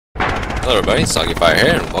Hello everybody, SoggyFire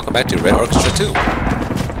here, and welcome back to Red Orchestra 2.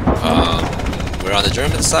 We're on the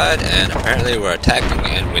German side, and apparently we're attacking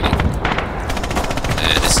and winning.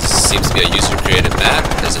 And this seems to be a user-created map.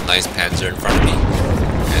 There's a nice Panzer in front of me,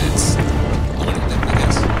 and it's owning them, I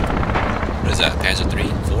guess. What is that, Panzer 3,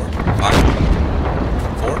 4, 5,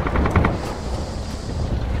 4?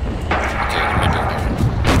 Okay, what am I doing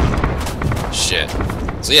here? Shit.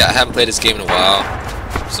 So yeah, I haven't played this game in a while.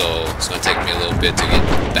 So it's gonna take me a little bit to get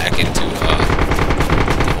back into the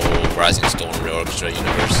whole Rising Storm Red Orchestra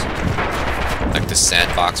universe. Like this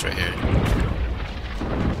sandbox right here.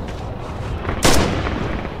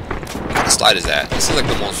 What kind of slide is that? This is like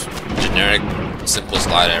the most generic, simple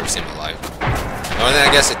slide I've ever seen in my life. The only thing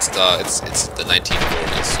I guess it's the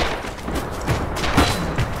 1940s. So.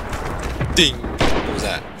 Ding! What was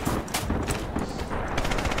that?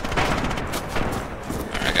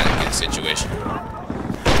 Alright, I gotta get a situation.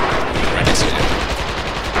 Right next to it.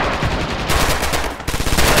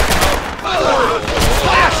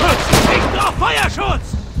 Feuerschutz! Ignore Feuerschutz!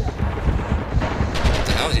 What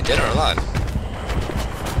the hell, is he dead or alive?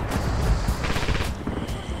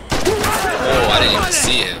 Oh, I didn't even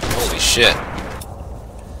see him. Holy shit.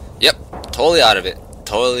 Yep, totally out of it.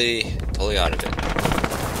 Totally out of it.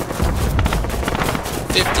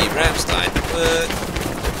 50 Ramstein. What?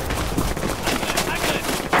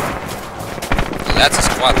 Oh, that's a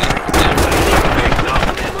squad leader.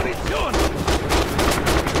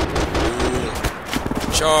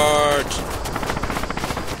 Charge!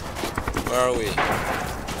 Where are we?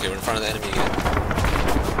 Okay, we're in front of the enemy again.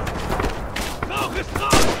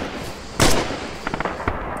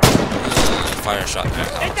 Fire shot.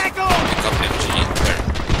 Pick up MG. There.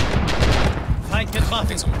 I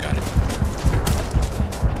think someone got it.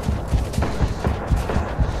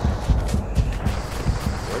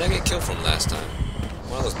 Where did I get killed from last time?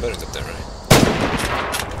 One of those buildings up there, right?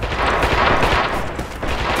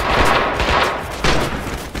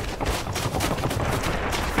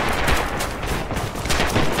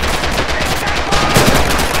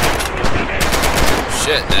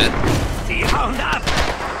 Shit, man.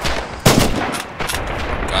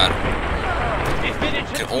 God. I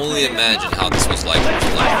can only imagine how this was like in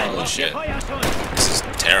real life. Holy shit. This is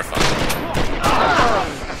terrifying.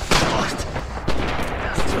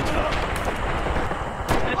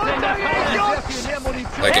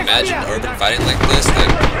 Like, imagine urban fighting like this,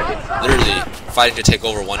 like, literally fighting to take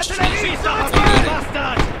over one street, one building.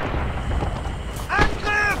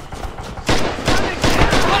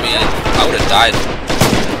 I mean, I would have died.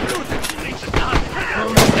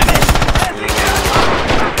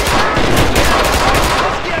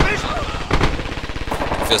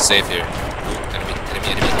 I feel safe here. Ooh, enemy.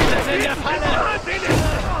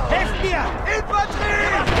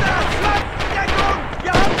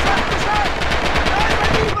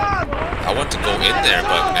 I want to go in there,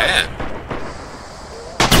 but man.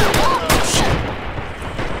 Oh, shit.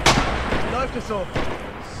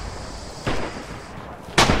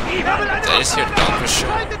 Did I just hear down for sure?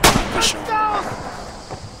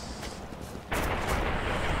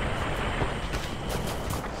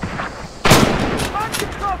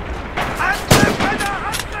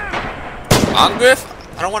 Angriff?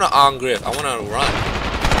 I don't want to Angriff. I want to run.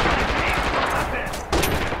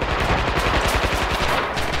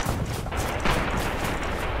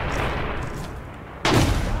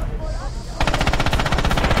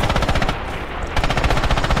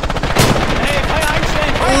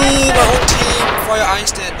 Feuer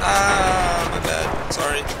Einstein. Ah, my bad.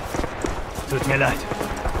 Sorry. Tut mir leid.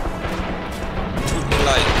 Tut mir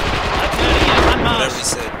leid. Whatever he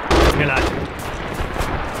said. Tut mir leid.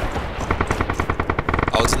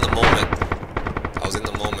 I was in the moment.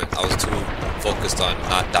 I was too focused on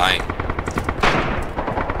not dying.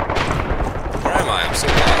 Where am I? I'm so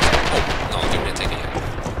lost. Oh, no, give me a ticket.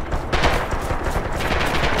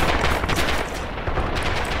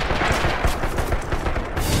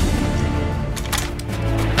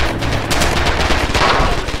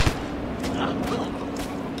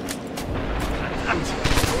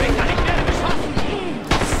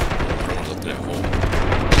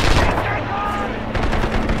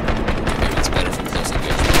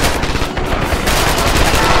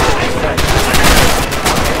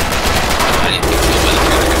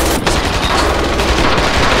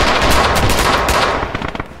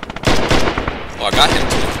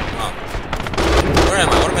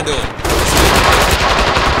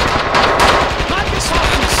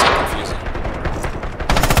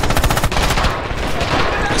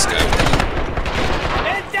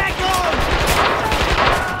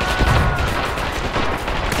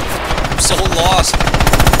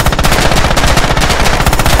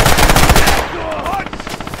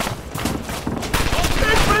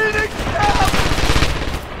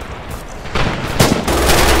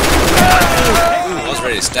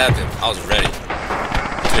 stab him. I was ready. He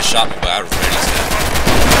could have shot me, but I was ready to stab him.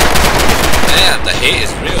 Man, the hate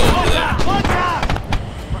is real over there.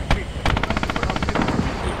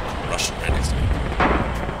 Ooh, Russian right next to me.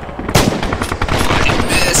 Oh, he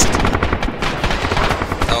missed!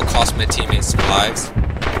 That will cost my teammates some lives.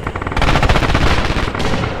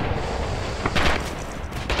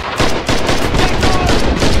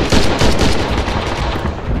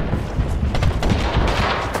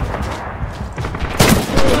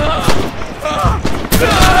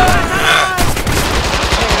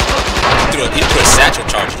 He threw a satchel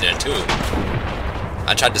charge in there too.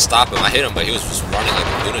 I tried to stop him. I hit him, but he was just running like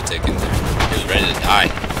a lunatic in there. He was ready to die.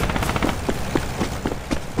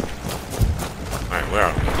 Alright, where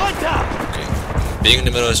are we? Okay. Being in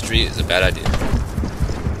the middle of the street is a bad idea.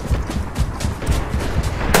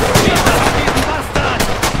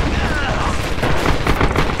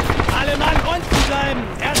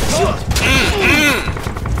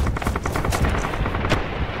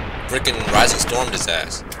 Freaking Rising stormed his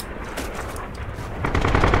ass.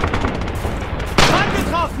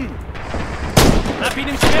 Hab ihn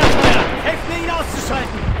im Schwerfeuer! Helft mir, ihn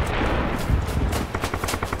auszuschalten!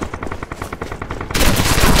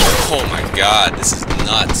 Oh my god, this is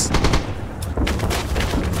nuts.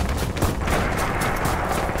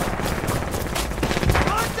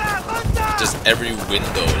 Just every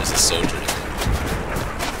window is a soldier.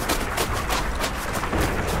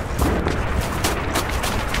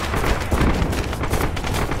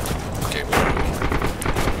 Okay, where are we?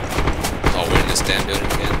 Oh, we're in this damn building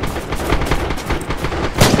again.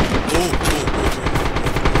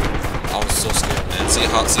 I was so scared, man.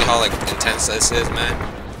 See how like intense this is, man.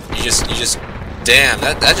 You just damn,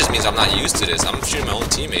 that just means I'm not used to this. I'm shooting my own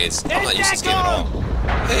teammates. I'm not used to this game at all.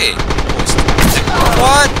 Hey,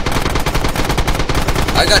 what?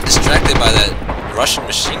 I got distracted by that Russian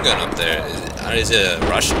machine gun up there. Is it a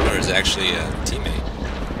Russian or is it actually a teammate?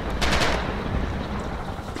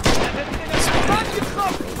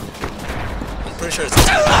 I'm pretty sure it's a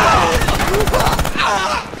teammate.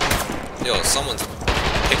 Yo, someone's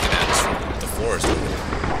picking at us from the forest over there.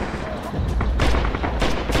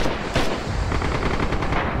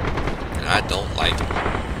 And I don't like it.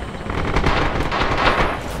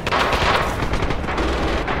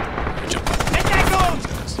 Jump out.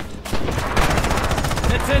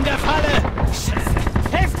 Sitze in der Falle!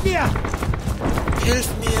 Helft mir! Hilf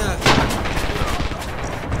mir!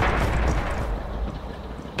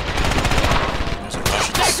 There's a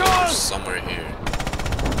Russian soldier somewhere here.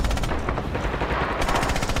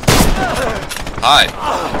 Hi!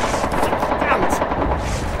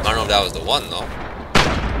 I don't know if that was the one though.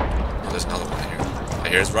 Oh, there's another one here. I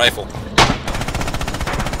hear his rifle.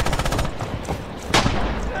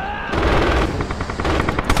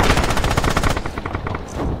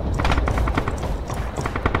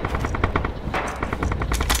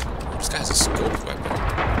 This guy has a scope weapon.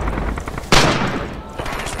 Oh,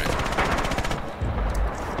 here's right.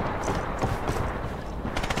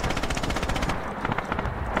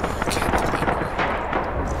 I can't do it.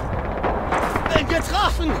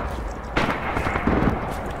 Getroffen!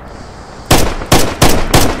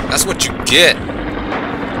 That's what you get!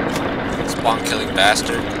 Spawn killing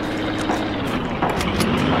bastard.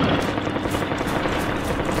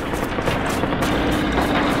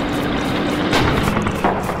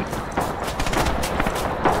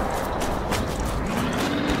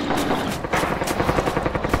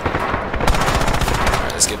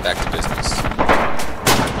 Alright, let's get back to business.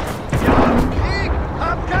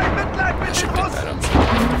 I should pick that up.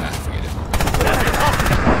 Nah, forget it.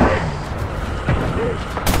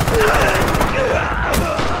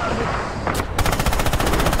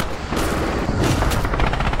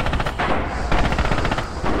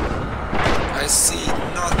 I see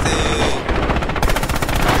nothing.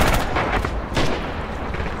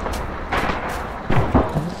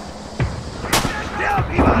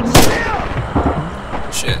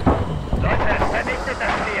 Shit.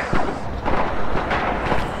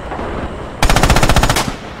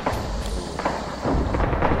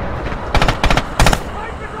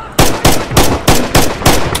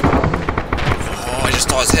 Oh, I just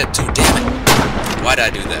saw his head too, damn it. Why'd I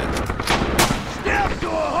do that? Sterb, du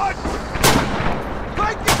Hund!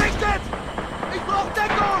 Feind gesichtet! Ich brauch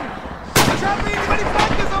Deckung! Ich habe ihn über die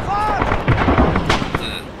Flanke sofort!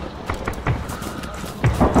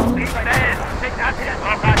 Schnell! Schickt ab wieder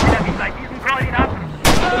drauf, wieder wie bei diesen Koordinaten!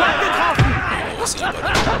 Mann getroffen! Oh, was ist hier,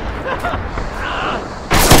 Buddy?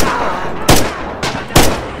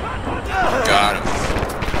 Got him.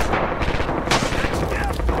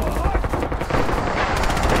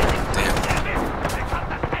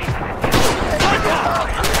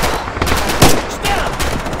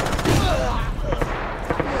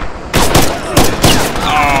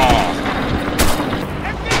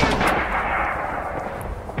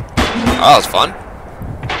 that was fun.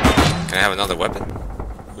 Can I have another weapon?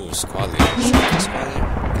 Ooh, squad leader. Squad leader.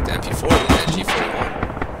 Get the MP40 and the G41.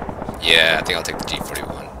 Yeah, I think I'll take the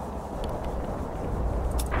G41.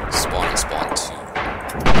 Spawn and spawn 2.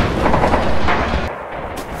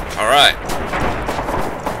 Alright.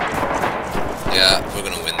 Yeah, we're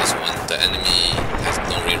gonna win this one. The enemy has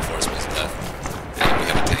no reinforcements left. And we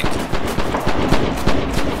have a tank.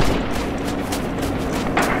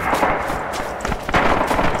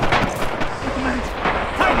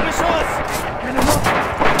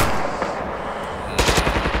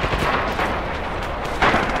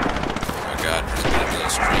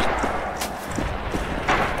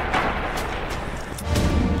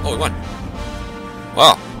 Oh, we won.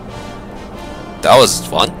 Wow. That was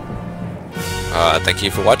fun. Thank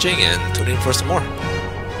you for watching and tune in for some more.